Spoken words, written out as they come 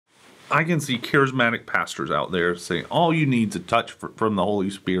I can see charismatic pastors out there saying, all you need is a touch from the Holy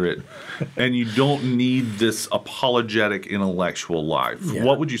Spirit, and you don't need this apologetic intellectual life. Yeah.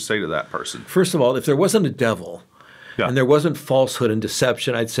 What would you say to that person? First of all, if there wasn't a devil and there wasn't falsehood and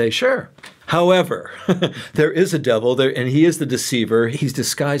deception, I'd say, sure. However, there is a devil there, and he is the deceiver. He's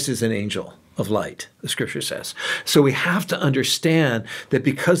disguised as an angel of light, the scripture says. So we have to understand that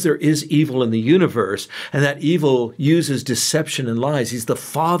because there is evil in the universe, and that evil uses deception and lies, he's the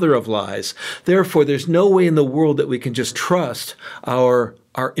father of lies. Therefore, there's no way in the world that we can just trust our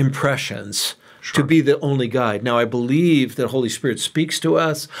impressions to be the only guide. Now, I believe that Holy Spirit speaks to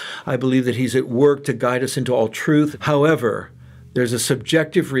us. I believe that he's at work to guide us into all truth. However, there's a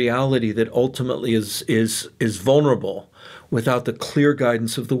subjective reality that ultimately is vulnerable without the clear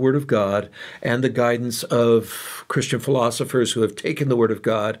guidance of the Word of God and the guidance of Christian philosophers who have taken the Word of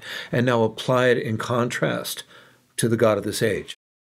God and now apply it in contrast to the God of this age.